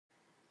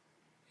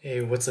Hey,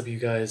 what's up you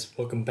guys?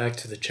 Welcome back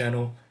to the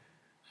channel.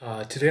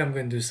 Today I'm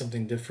going to do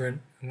something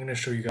different. I'm going to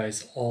show you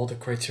guys all the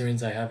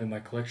Criterions I have in my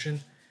collection,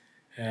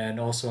 and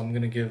also I'm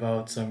going to give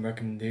out some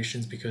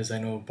recommendations because I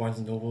know Barnes&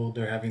 Noble,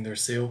 they're having their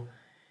sale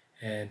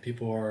and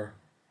people are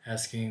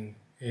asking,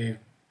 hey,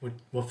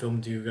 what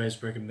film do you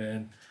guys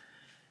recommend?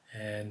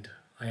 And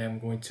I am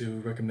going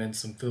to recommend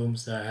some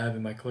films that I have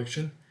in my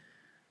collection.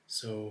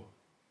 So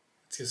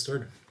let's get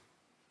started.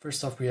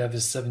 First off, we have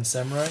is Seven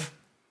Samurai.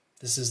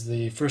 This is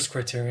the first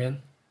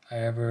Criterion I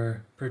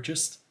ever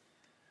purchased.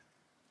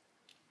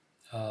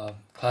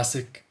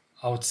 Classic.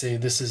 I would say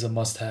this is a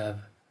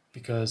must-have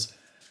because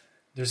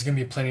there's gonna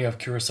be plenty of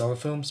Kurosawa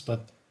films,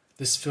 but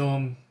this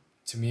film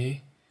to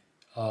me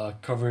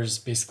covers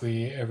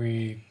basically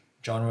every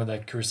genre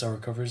that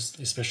Kurosawa covers,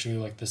 especially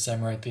like the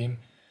samurai theme.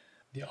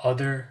 The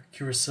other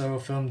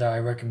Kurosawa film that I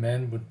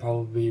recommend would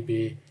probably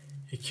be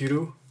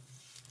Ikiru,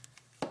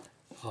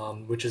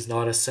 which is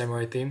not a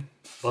samurai theme,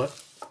 but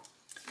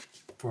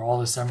for all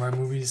the samurai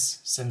movies,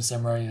 Seven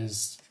Samurai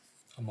is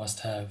a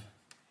must-have.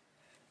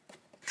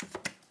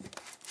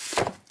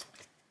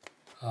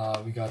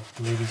 We got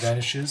The Lady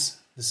Vanishes.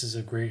 This is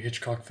a great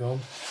Hitchcock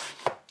film.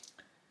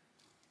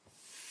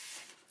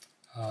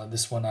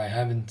 This one I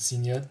haven't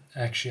seen yet.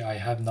 Actually, I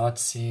have not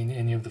seen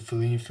any of the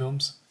Fellini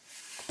films.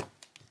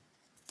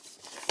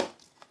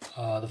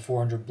 The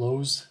 400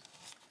 Blows.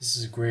 This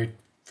is a great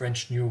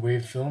French New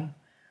Wave film.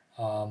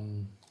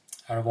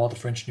 Out of all the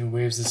French New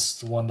Waves, this is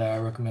the one that I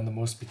recommend the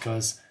most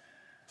because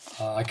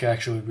I can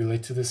actually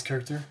relate to this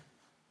character,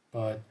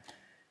 but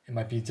it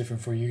might be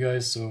different for you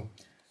guys, so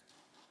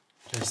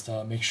just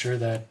make sure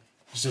that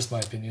it's just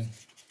my opinion.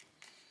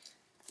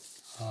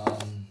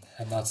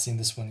 Have not seen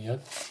this one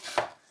yet.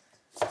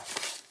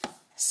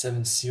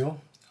 Seven Seal.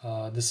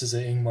 This is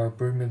an Ingmar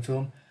Bergman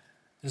film.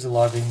 There's a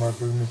lot of Ingmar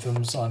Bergman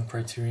films on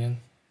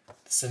Criterion.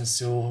 The Seven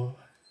Seal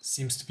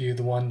seems to be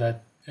the one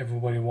that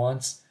everybody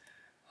wants.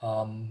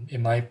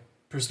 In my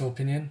personal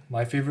opinion,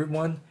 my favorite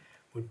one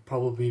would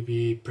probably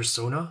be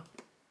Persona,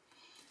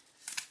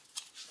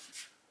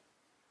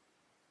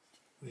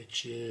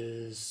 which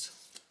is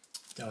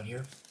down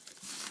here,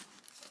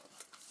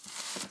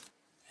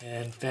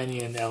 and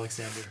Fanny and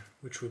Alexander,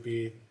 which would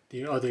be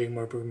the other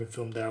Ingmar Bergman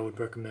film that I would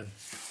recommend.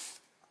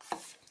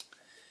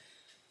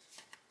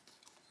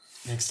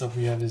 Next up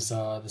we have is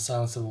The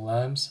Silence of the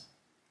Lambs.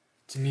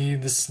 To me,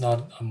 this is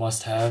not a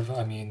must-have.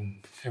 I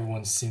mean,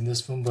 everyone's seen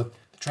this film, but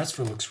the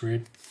transfer looks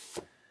great.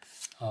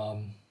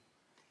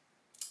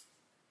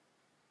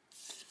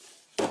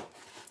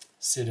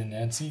 Sid and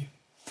Nancy.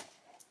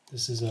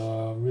 This is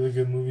a really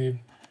good movie.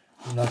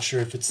 I'm not sure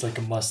if it's like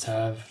a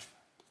must-have.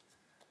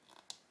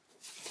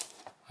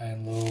 High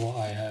and Low,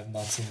 I have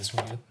not seen this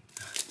one yet.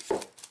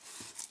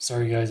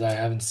 Sorry guys, I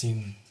haven't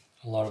seen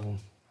a lot of them.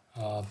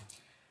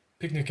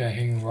 Picnic at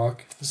Hanging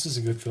Rock. This is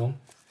a good film.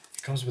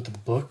 It comes with a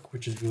book,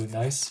 which is really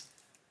nice.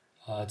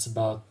 It's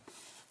about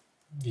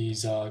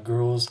these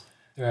girls.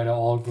 They're at an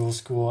all-girls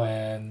school,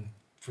 and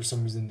for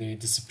some reason they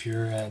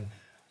disappear, and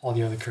all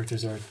the other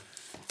characters are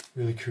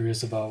really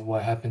curious about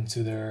what happened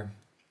to their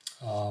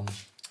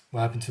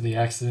the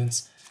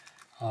accidents.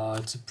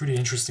 It's a pretty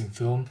interesting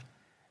film.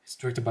 It's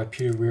directed by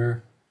Peter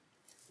Weir.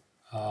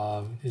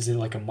 Is it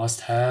like a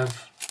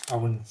must-have? I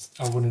wouldn't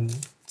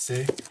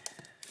say.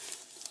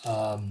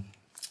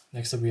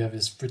 Next up we have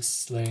is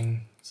Fritz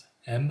Lang's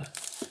M.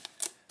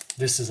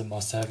 This is a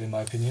must-have in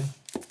my opinion.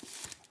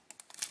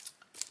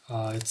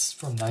 It's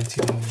from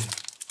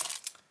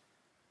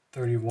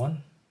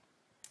 1931.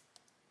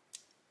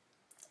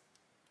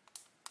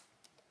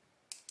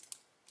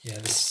 Yeah,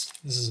 this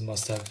is a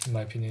must-have in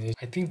my opinion.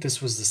 I think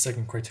this was the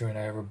second Criterion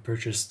I ever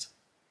purchased,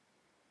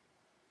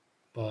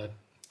 but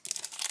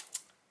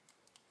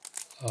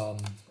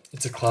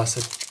it's a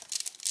classic.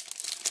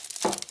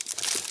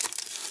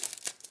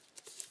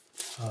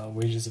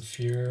 Wages of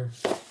Fear,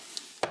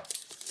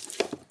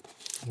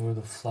 Lord of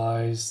the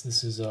Flies.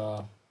 This is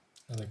another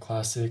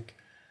classic.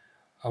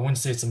 I wouldn't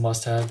say it's a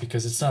must-have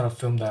because it's not a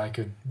film that I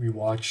could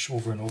rewatch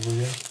over and over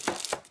again.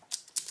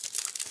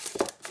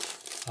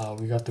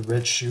 We got The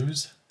Red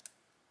Shoes.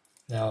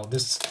 Now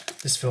this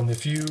film,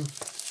 if you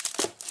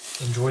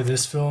enjoy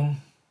this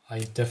film, I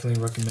definitely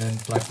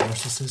recommend Black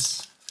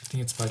Narcissus. I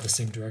think it's by the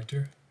same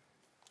director.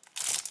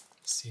 Let's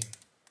see.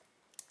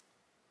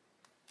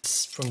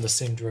 It's from the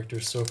same director,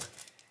 so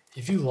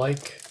if you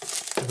like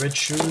The Red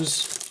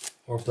Shoes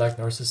or Black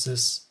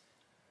Narcissus,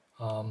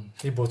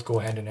 they both go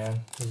hand in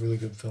hand. They're really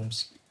good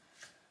films.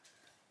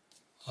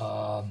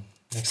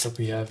 Next up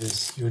we have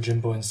is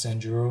Yojimbo and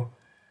Sanjuro.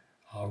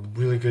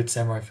 Really good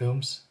samurai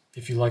films.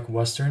 If you like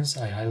westerns,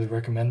 I highly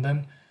recommend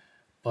them.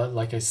 But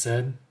like I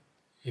said,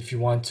 if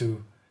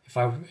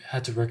I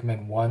had to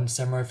recommend one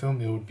samurai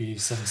film, it would be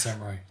Seven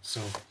Samurai.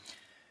 So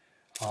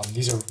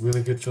these are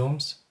really good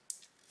films.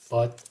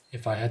 But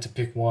if I had to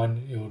pick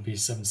one, it would be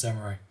Seven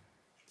Samurai.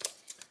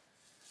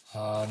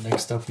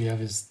 Next up we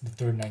have is The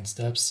Third Nine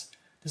Steps.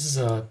 This is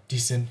a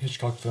decent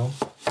Hitchcock film,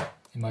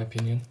 in my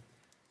opinion.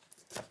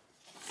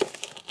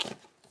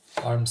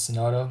 Autumn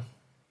Sonata,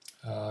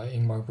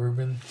 Ingmar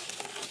Bergman.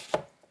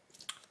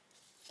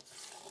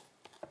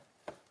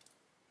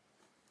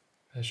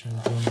 Passion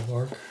of Joan of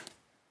Arc.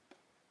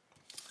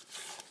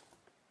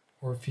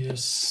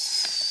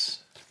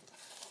 Orpheus.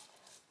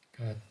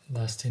 Got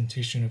Last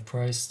Temptation of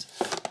Christ.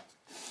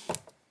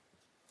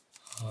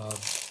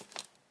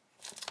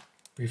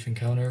 Brief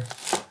Encounter.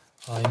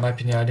 In my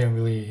opinion, I didn't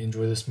really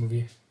enjoy this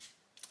movie.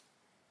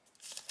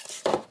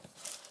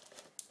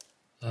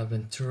 La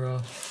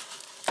Ventura.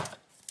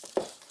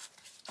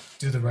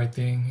 Do the Right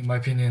Thing. In my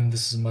opinion,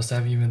 this is a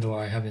must-have, even though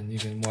I haven't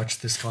even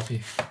watched this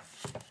copy.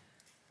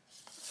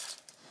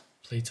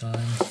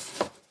 Playtime.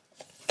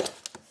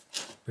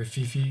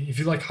 Rafifi. If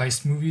you like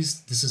heist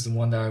movies, this is the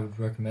one that I would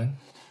recommend.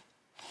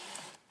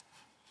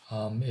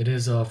 It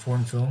is a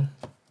foreign film,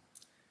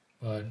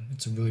 but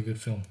it's a really good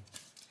film.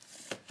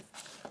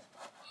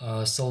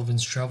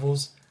 Sullivan's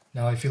Travels.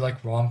 Now, if you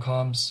like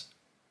rom-coms,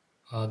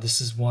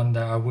 this is one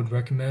that I would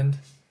recommend.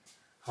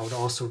 I would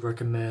also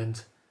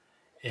recommend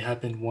It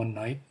Happened One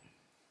Night,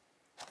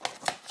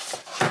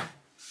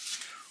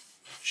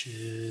 which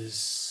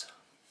is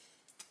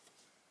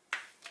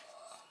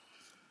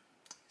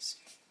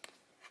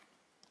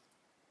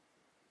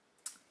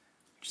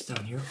just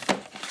down here.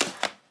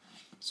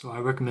 So I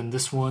recommend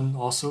this one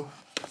also,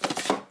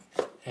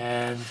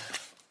 and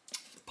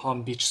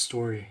Palm Beach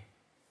Story.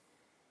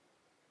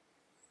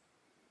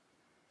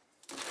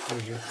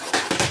 Over here,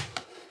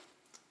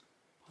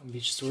 Palm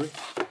Beach Story.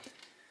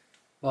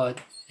 But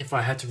if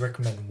I had to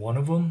recommend one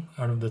of them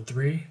out of the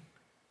three,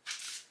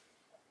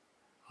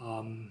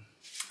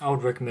 I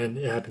would recommend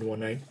It Happened One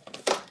Night,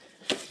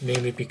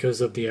 mainly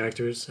because of the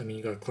actors. I mean,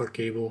 you got Clark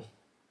Gable,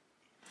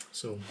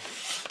 so.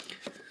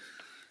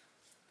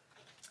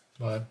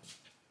 But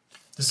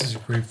this is a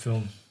great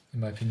film, in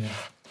my opinion.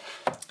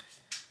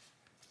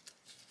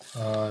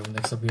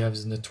 Next up we have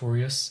is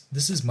Notorious.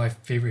 This is my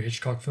favorite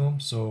Hitchcock film,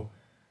 so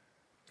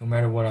no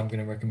matter what, I'm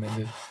going to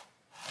recommend it.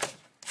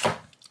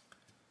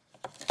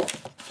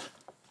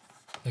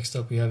 Next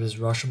up we have is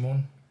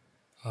Rashomon.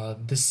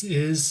 This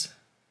is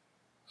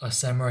a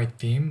samurai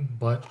theme,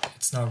 but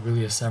it's not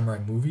really a samurai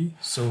movie,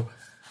 so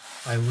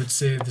I would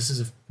say this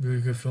is a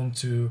really good film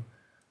to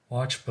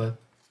watch, but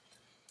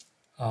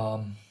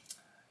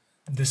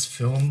this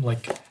film,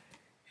 like,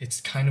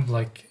 it's kind of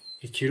like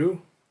Ikiru,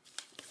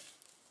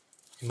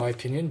 in my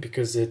opinion,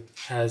 because it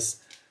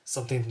has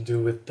something to do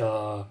with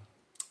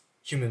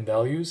human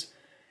values,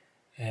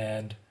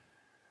 and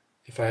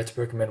if I had to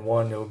recommend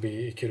one, it would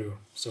be Ikiru.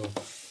 So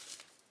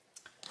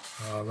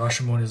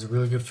Rashomon is a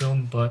really good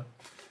film, but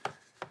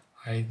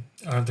out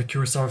of the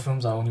Kurosawa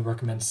films, I only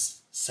recommend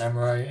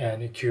Samurai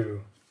and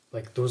Ikiru.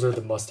 Like, those are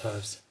the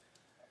must-haves.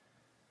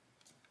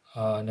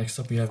 Next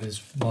up we have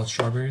is Wild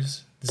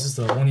Strawberries. This is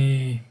the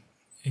only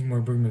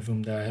Ingmar Bergman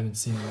film that I haven't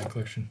seen in my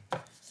collection.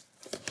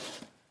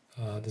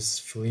 This is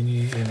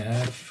Fellini in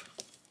half.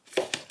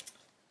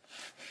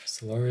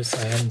 Solaris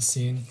I haven't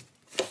seen.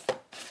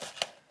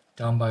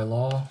 Down by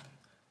Law.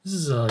 This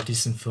is a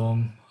decent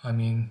film. I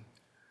mean,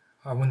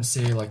 I wouldn't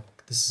say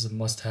like this is a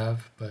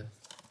must-have, but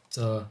it's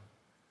a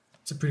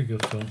pretty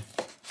good film.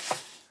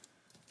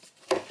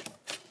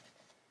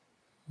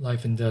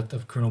 Life and Death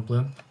of Colonel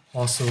Blimp.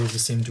 Also the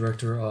same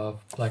director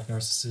of Black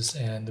Narcissus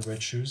and The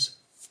Red Shoes.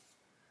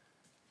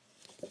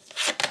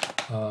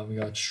 We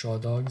got Straw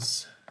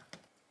Dogs.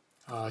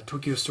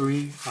 Tokyo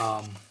Story.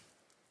 I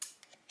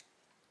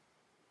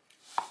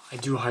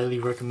do highly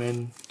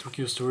recommend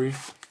Tokyo Story.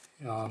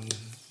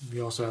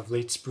 We also have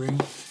Late Spring.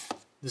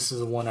 This is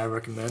the one I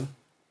recommend.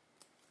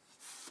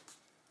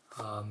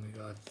 We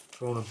got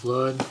Throne of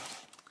Blood.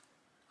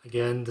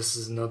 Again, this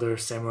is another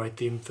samurai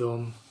theme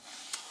film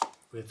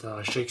with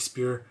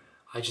Shakespeare.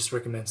 I just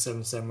recommend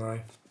Seven Samurai.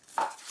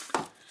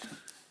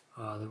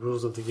 The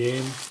Rules of the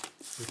Game,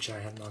 which I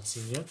have not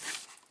seen yet.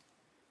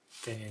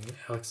 Fanny and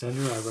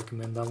Alexander, I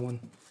recommend that one.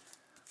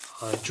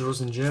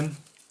 Jules and Jim.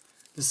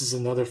 This is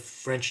another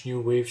French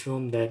New Wave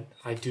film that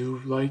I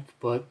do like,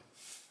 but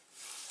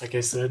like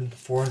I said,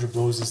 400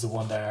 Blows is the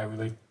one that I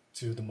relate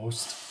to the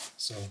most,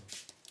 so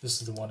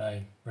this is the one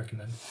I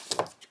recommend.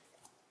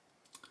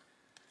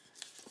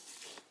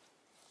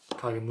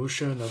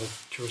 Kagemusha, another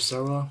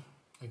Kurosawa.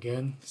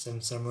 Again,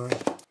 Seven Samurai.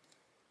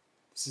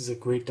 This is a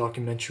great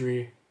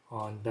documentary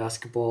on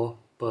basketball,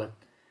 but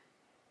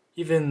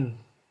even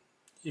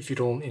if you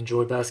don't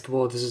enjoy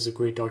basketball, this is a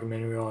great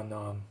documentary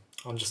on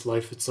just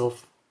life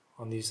itself,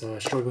 on these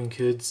struggling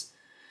kids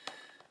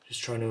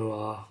just trying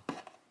to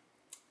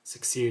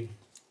succeed.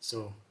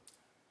 So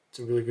it's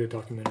a really good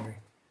documentary.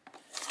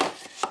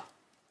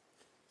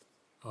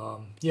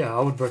 Yeah,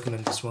 I would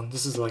recommend this one.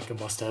 This is like a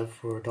must-have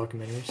for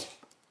documentaries.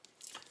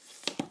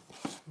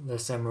 The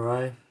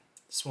Samurai.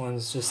 This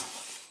one's just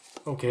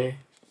okay.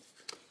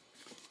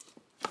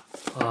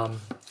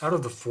 Out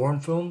of the foreign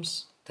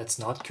films that's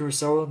not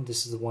Kurosawa,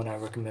 this is the one I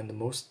recommend the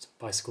most,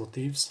 Bicycle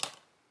Thieves.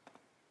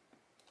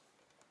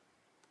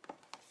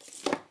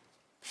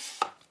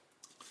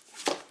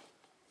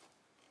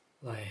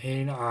 La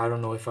Haine, I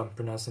don't know if I'm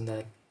pronouncing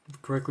that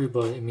correctly,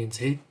 but it means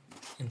hate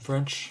in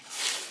French.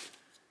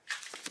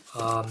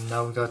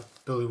 Now we got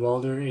Billy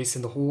Wilder, Ace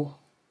in the Hole.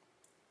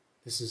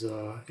 This is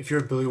if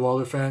you're a Billy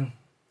Wilder fan,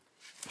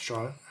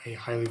 I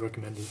highly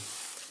recommend it.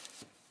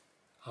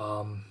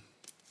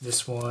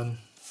 this one,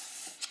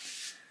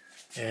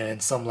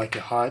 and Some Like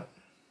It Hot,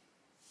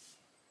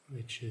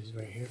 which is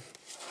right here.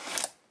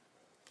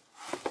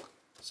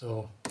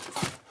 So,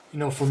 you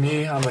know, for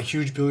me, I'm a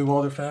huge Billy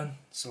Wilder fan,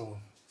 so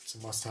it's a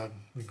must-have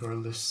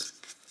regardless.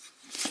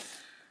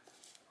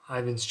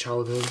 Ivan's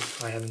Childhood,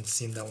 I haven't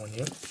seen that one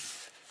yet.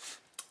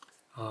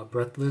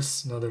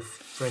 Breathless, another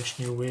French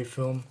New Wave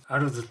film.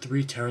 Out of the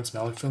 3 Terrence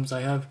Malick films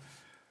I have,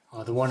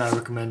 the one I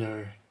recommend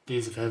are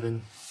Days of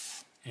Heaven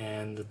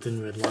and The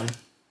Thin Red Line.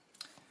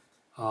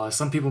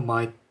 Some people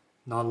might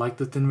not like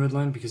The Thin Red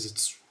Line because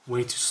it's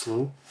way too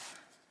slow,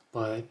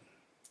 but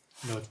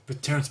you know,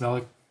 with Terrence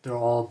Malick, they're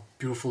all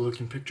beautiful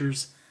looking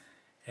pictures,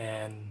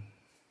 and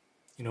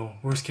you know,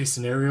 worst case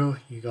scenario,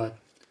 you got,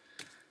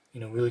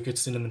 you know, really good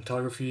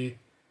cinematography,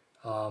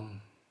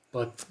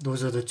 but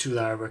those are the 2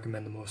 that I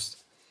recommend the most.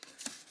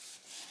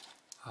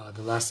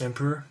 The Last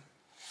Emperor,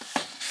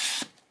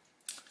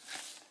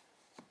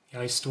 The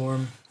Ice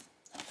Storm.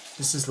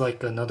 This is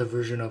like another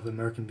version of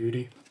American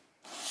Beauty,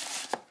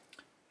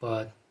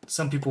 but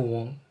some people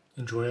won't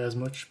enjoy it as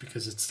much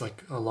because it's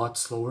like a lot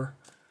slower.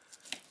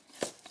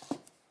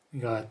 We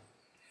got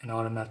An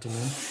Autumn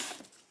Afternoon,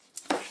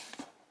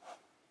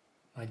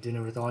 My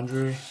Dinner with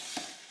Andre,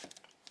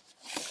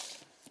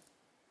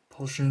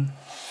 Pulsion.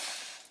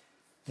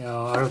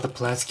 Now, out of the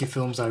Polanski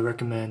films, I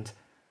recommend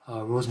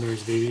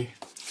Rosemary's Baby.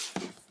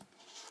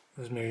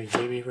 Rosemary's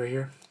Baby right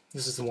here.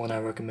 This is the one I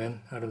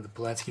recommend out of the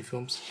Polanski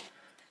films.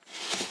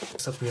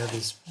 Next up we have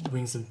is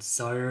Wings of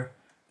Desire.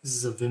 This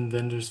is a Wim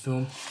Wenders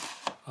film.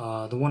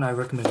 The one I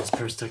recommend is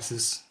Paris,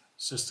 Texas.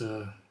 It's just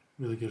a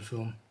really good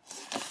film.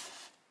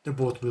 They're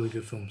both really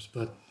good films,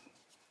 but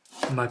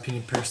in my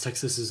opinion, Paris,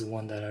 Texas is the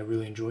one that I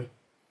really enjoy.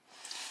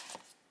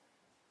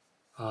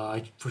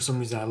 For some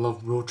reason, I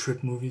love road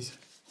trip movies.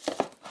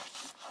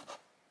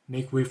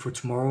 Make Way for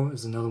Tomorrow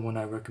is another one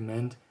I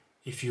recommend.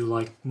 If you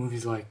like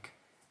movies like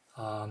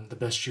The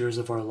Best Years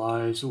of Our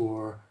Lives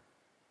or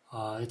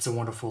It's a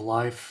Wonderful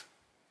Life,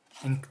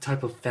 any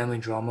type of family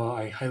drama,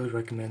 I highly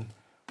recommend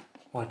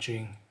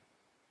watching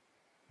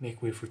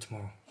Make Way for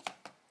Tomorrow.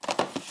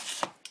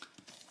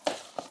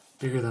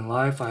 Bigger Than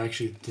Life, I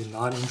actually did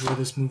not enjoy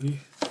this movie.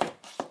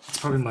 It's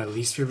probably my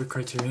least favorite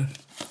Criterion.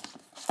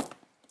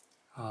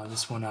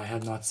 This one I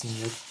have not seen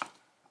yet.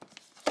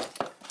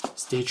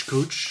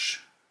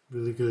 Stagecoach,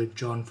 really good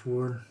John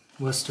Ford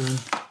Western.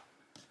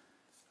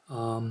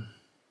 Out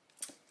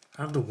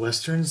of the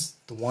Westerns,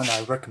 the one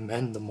I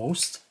recommend the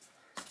most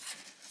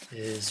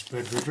is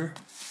Red River,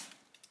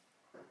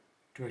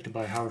 directed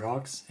by Howard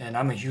Hawks. And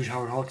I'm a huge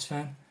Howard Hawks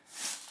fan,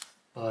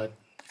 but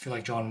if you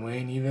like John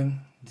Wayne even,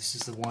 this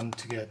is the one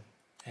to get,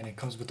 and it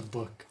comes with a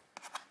book.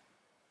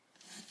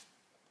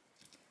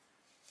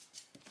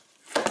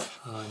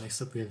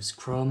 Next up we have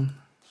Crumb,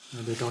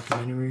 another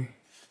documentary.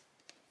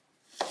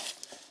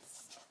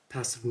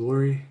 Past the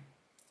Glory,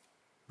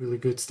 really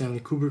good Stanley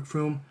Kubrick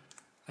film.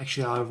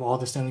 Actually, out of all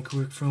the Stanley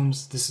Kubrick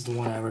films, this is the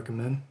one I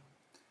recommend.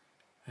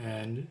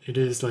 And it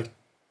is like,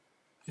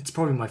 it's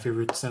probably my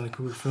favorite Stanley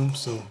Kubrick film,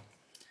 so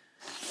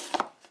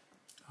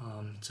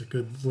it's a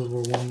good World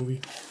War I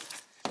movie.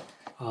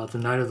 The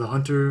Night of the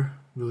Hunter,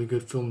 really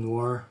good film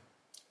noir.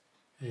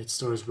 It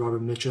stars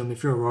Robert Mitchum.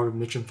 If you're a Robert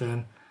Mitchum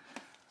fan,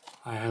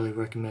 I highly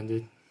recommend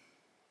it.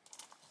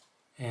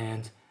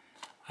 And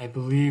I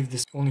believe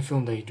this is the only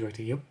film that he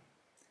directed, yep.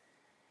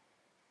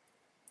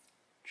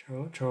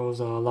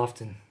 Charles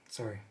Lofton,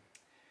 sorry.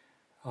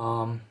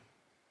 From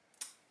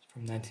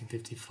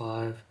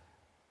 1955.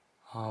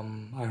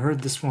 I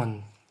heard this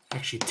one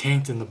actually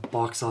tanked in the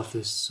box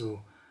office,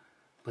 so,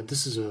 but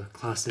this is a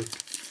classic.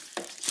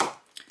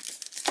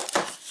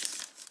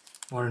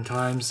 Modern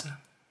Times.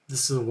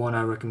 This is the one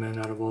I recommend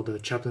out of all the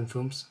Chaplin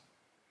films.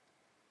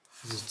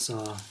 It's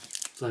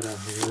flat out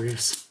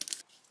hilarious.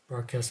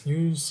 Broadcast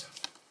News.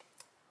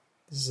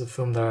 This is a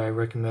film that I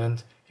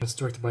recommend. It's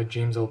directed by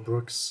James L.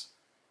 Brooks.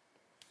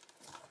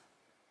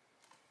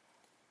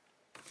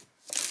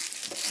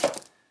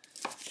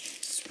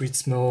 Sweet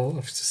Smell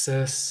of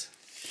Success.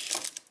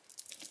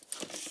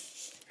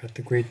 Got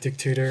The Great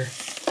Dictator.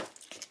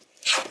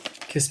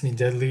 Kiss Me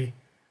Deadly.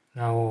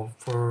 Now,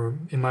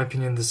 in my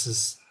opinion, this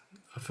is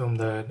a film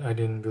that I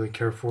didn't really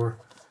care for.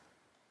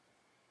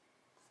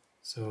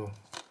 So,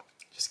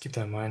 just keep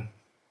that in mind.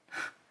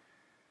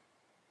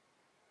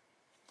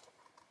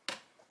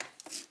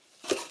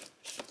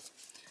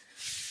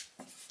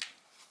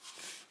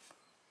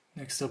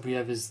 Next up we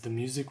have is The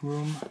Music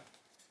Room.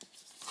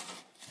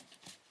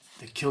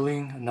 The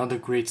Killing, another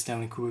great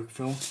Stanley Kubrick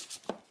film.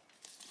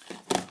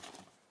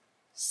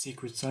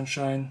 Secret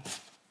Sunshine.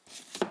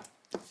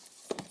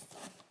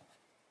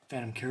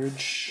 Phantom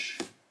Carriage.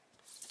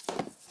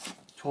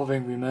 12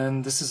 Angry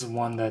Men. This is the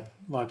one that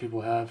a lot of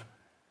people have.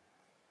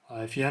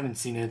 If you haven't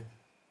seen it,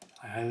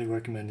 I highly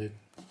recommend it.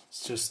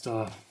 It's just,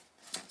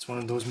 it's one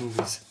of those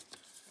movies.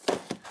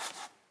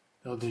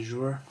 Belle de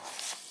Jour.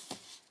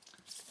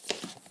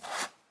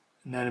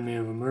 Anatomy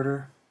of a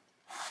Murder.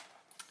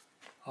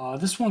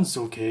 This one's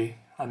okay.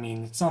 I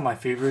mean, it's not my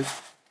favorite,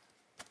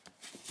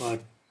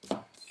 but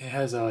it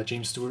has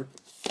James Stewart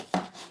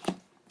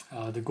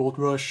The Gold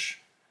Rush.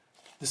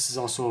 This is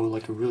also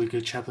like a really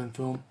good Chaplin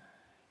film.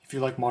 If you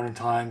like modern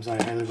times,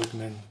 I highly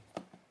recommend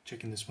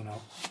checking this one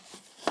out.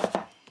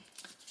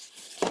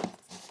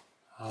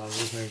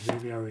 Rosemary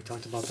Baby, I already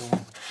talked about that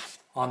one.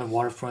 On the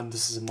Waterfront,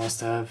 this is a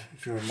must-have.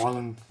 If you're a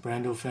Marlon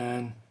Brando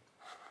fan,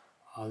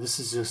 this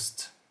is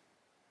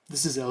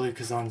Elia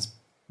Kazan's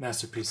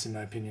masterpiece in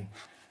my opinion.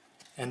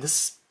 And this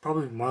is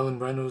probably Marlon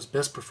Brando's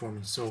best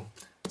performance, so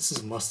this is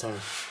a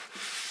must-have.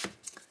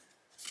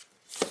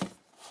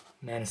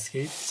 Man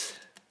Escaped.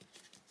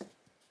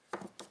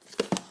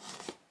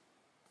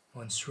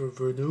 Monsieur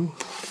Verdoux.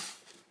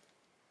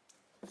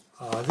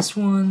 This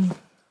one,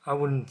 I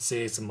wouldn't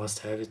say it's a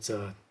must-have. It's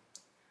a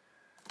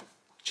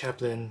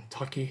Chaplin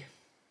talkie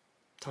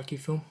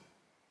film.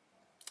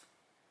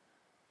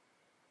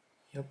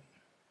 Yep.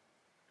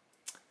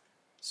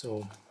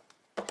 So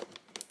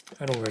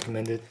I don't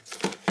recommend it.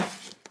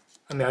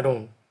 I mean, I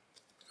don't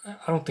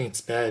think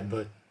it's bad,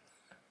 but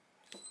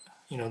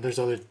you know, there's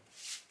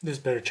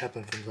better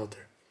Chaplin films out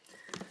there.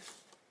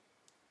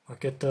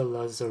 Marketa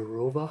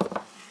Lazarova.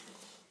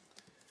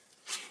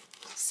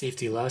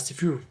 Safety Last.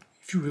 If you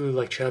really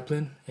like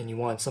Chaplin and you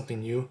want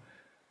something new,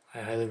 I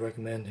highly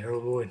recommend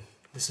Harold Lloyd.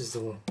 This is the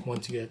one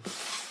to get.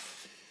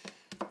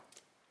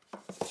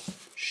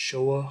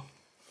 Showa.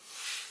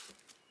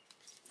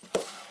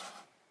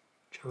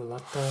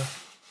 Charlotta.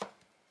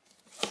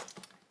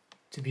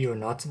 To Be or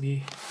Not to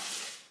Be.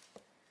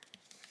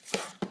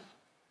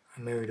 I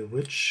Married a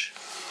Witch.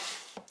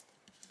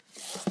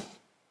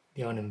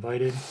 The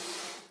Uninvited.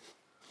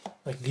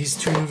 Like these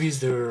two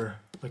movies, they're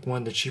like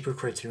one of the cheaper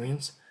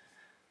Criterions,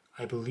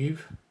 I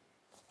believe.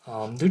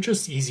 They're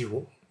just easy,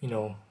 you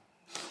know.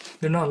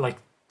 They're not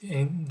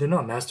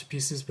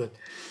masterpieces, but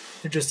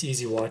they're just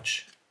easy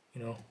watch,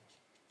 you know.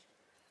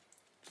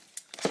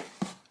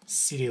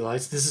 City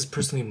Lights. This is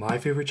personally my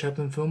favorite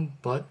Chaplin film,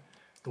 but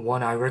the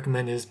one I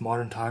recommend is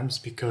Modern Times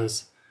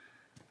because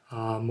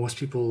most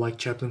people like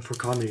Chaplin for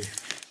comedy.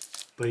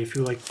 But if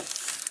you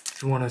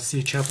want to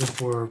see Chaplin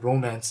for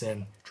romance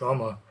and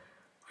drama,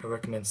 I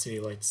recommend City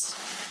Lights.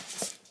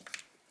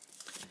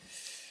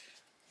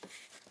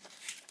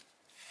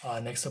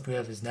 Next up we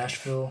have is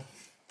Nashville.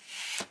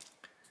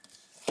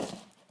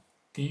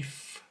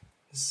 Thief.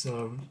 This is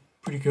a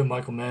pretty good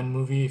Michael Mann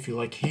movie. If you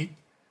like Heat,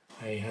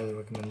 I highly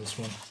recommend this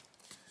one.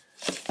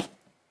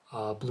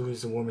 Blue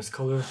is the Warmest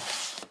Color.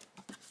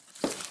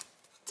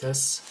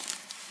 Tess.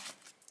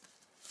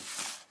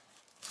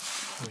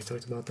 We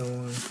talked about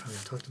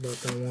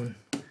that one.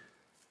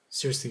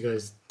 Seriously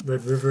guys,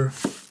 Red River.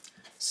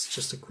 It's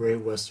just a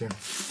great Western.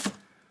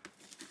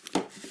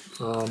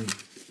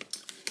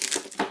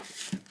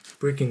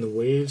 Breaking the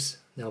Waves.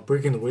 Now,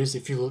 Breaking the Waves,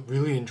 if you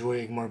really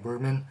enjoy Ingmar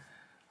Bergman,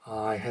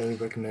 I highly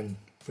recommend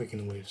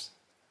Breaking the Waves.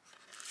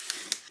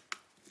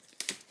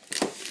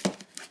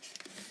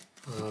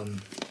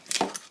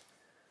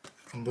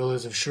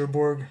 Umbrellas of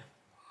Cherbourg.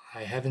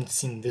 I haven't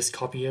seen this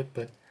copy yet,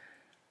 but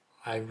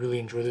I really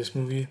enjoy this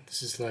movie.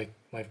 This is like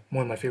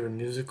one of my favorite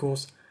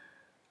musicals.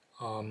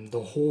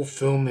 The whole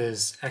film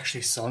is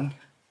actually sung,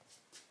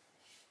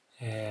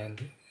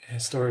 and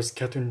it stars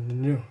Catherine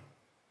Deneuve.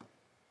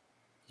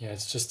 Yeah,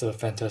 it's just a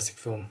fantastic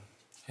film,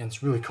 and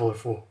it's really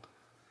colorful.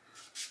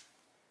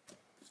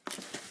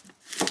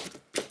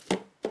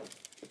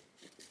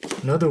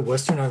 Another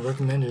Western I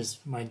recommend is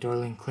My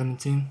Darling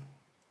Clementine.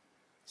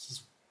 This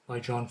is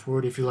by John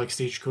Ford. If you like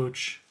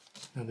Stagecoach,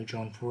 another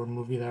John Ford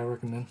movie that I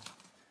recommend.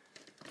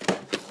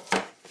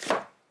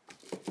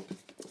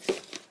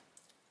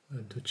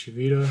 Dolce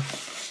Vita.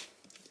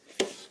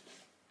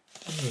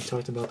 We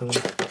talked about that one.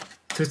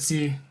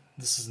 Tootsie.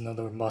 This is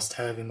another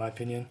must-have in my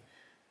opinion.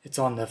 It's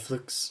on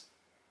Netflix.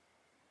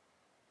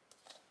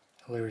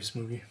 Hilarious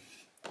movie.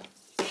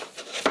 I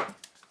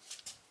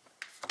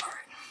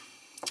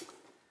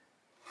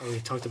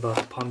already talked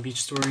about Palm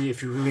Beach Story.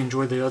 If you really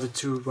enjoyed the other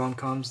two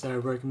rom-coms that I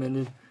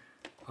recommended,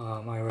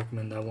 I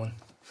recommend that one.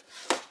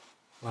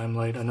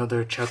 Limelight,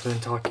 another Chaplin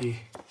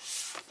talkie.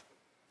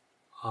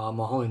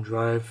 Mulholland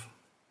Drive.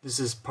 This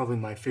is probably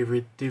my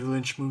favorite David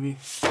Lynch movie.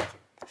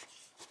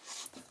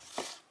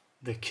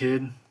 The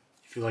Kid.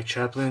 If you like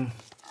Chaplin,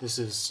 this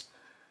is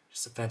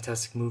just a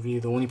fantastic movie.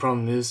 The only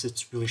problem is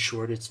it's really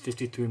short. It's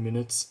 53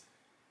 minutes,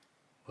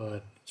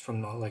 but it's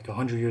from like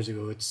 100 years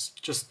ago. It's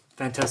just a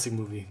fantastic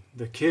movie.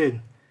 The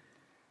Kid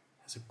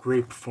has a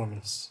great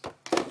performance.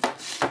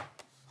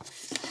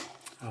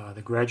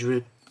 The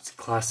Graduate, it's a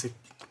classic.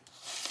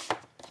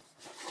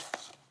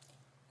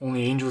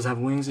 Only Angels Have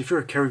Wings. If you're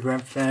a Cary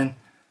Grant fan,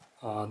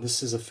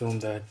 this is a film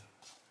that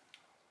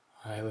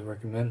I highly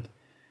recommend.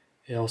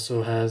 It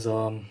also has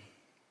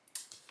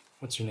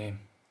what's her name?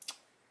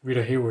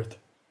 Rita Hayworth.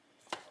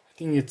 I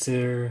think it's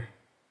their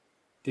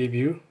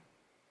debut.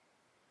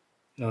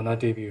 No, not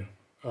debut.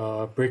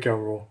 Breakout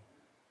role.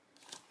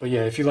 But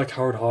yeah, if you like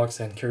Howard Hawks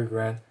and Cary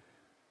Grant,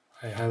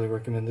 I highly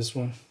recommend this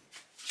one.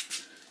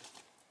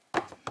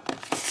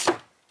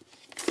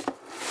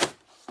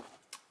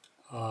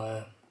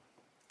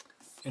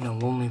 In a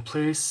Lonely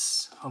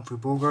Place, Humphrey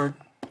Bogart,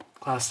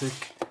 classic.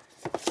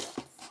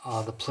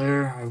 The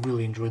Player, I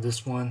really enjoyed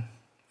this one.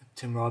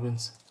 Tim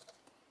Robbins.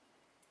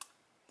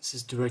 This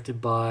is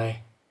directed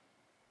by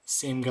the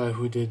same guy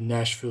who did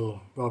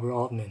Nashville, Robert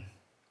Altman.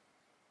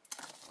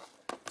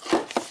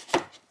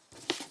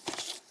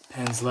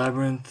 Pan's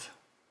Labyrinth,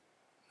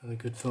 another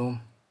good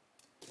film.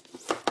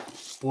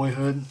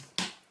 Boyhood.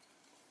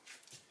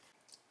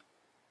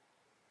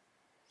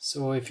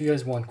 So if you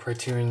guys want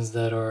Criterions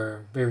that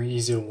are very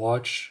easy to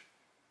watch,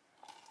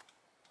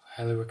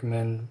 I highly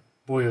recommend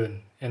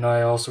Boyhood, and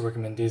I also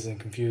recommend Dazed and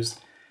Confused.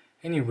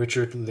 Any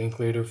Richard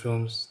Linklater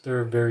films,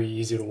 they're very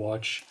easy to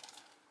watch.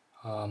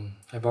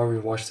 I've already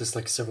watched this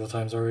like several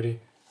times already,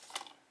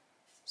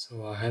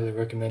 so I highly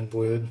recommend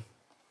Boyhood.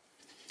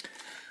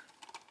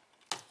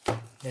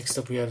 Next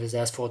up we have is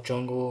Asphalt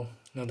Jungle,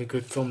 another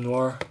good film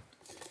noir.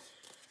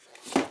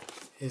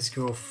 His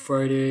Girl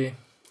Friday.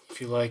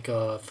 If you like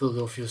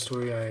Philadelphia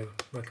Story, I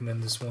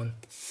recommend this one.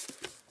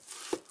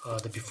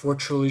 The Before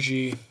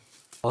trilogy,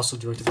 also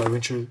directed by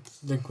Richard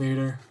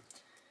Linklater.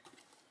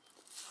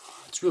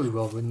 It's really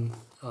well written.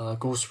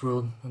 Ghost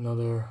World,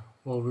 another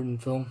well written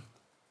film.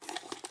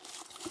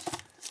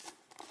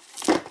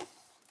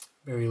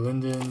 Barry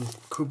Lyndon,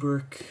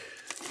 Kubrick,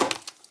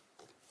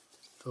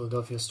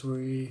 Philadelphia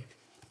Story,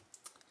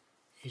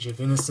 Age of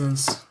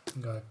Innocence.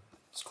 We got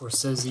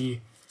Scorsese,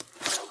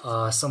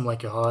 Some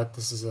Like It Hot.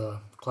 This is a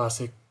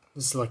classic.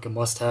 This is like a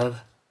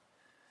must-have.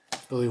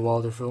 Billy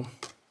Wilder film.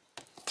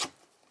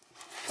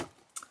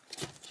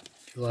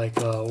 If you like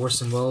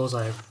Orson Welles,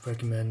 I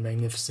recommend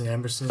Magnificent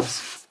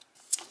Ambersons,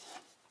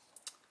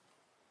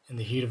 In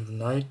the Heat of the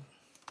Night.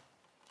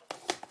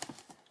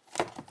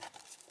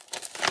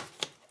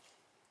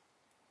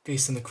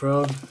 Face in the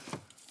Crowd.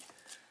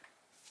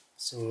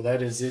 So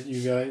that is it,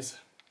 you guys.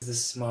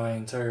 This is my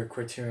entire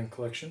Criterion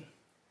collection.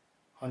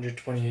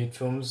 128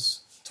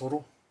 films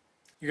total.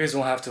 You guys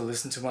won't have to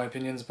listen to my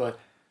opinions, but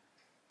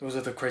those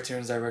are the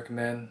Criterions I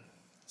recommend.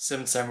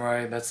 Seven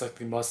Samurai, that's like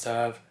the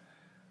must-have.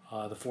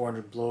 The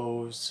 400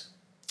 Blows.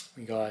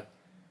 We got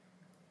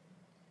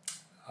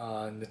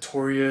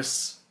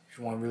Notorious, if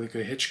you want really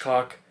good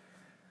Hitchcock.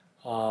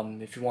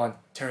 If you want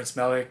Terrence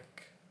Malick,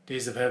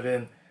 Days of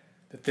Heaven,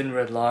 The Thin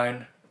Red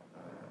Line.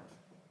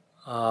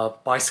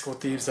 Bicycle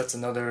Thieves, that's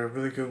another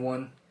really good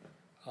one.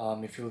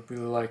 If you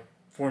really like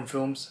foreign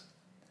films.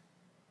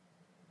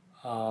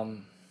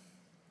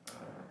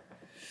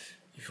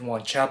 If you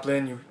want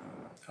Chaplin,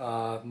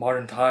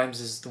 Modern Times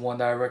is the one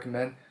that I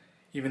recommend,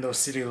 even though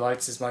City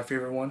Lights is my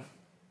favorite one.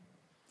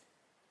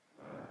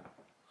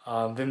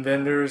 Wim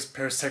Wenders,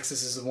 Paris,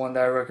 Texas is the one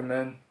that I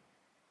recommend.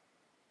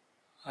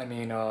 I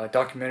mean,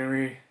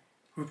 documentary,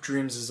 Hoop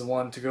Dreams is the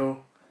one to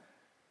go.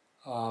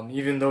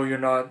 Even though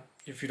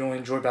if you don't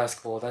enjoy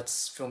basketball,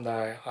 that's a film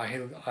that I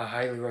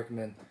highly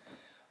recommend.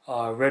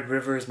 Red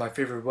River is my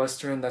favorite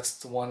Western, that's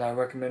the one I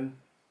recommend.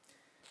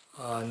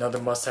 Another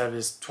must-have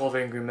is 12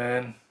 Angry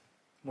Men.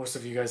 Most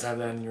of you guys have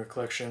that in your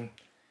collection.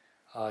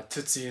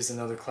 Tootsie is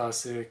another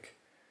classic.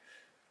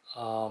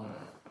 On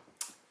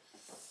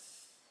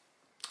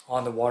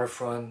the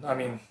Waterfront, I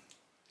mean,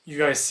 you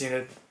guys seen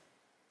it.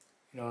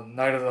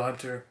 Night of the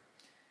Hunter.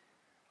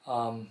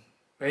 But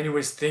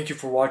anyways, thank you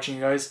for watching,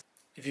 you guys.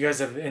 If you guys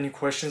have any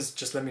questions,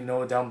 just let me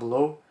know down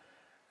below,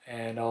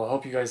 and I'll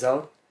help you guys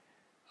out.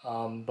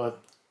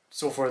 But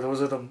so far,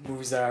 those are the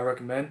movies that I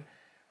recommend.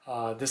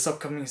 This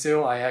upcoming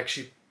sale, I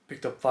actually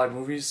picked up 5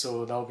 movies,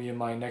 so that'll be in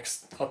my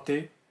next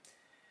update.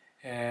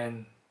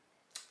 And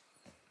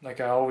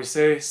like I always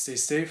say, stay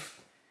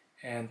safe,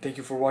 and thank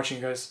you for watching,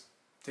 guys.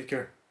 Take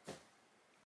care.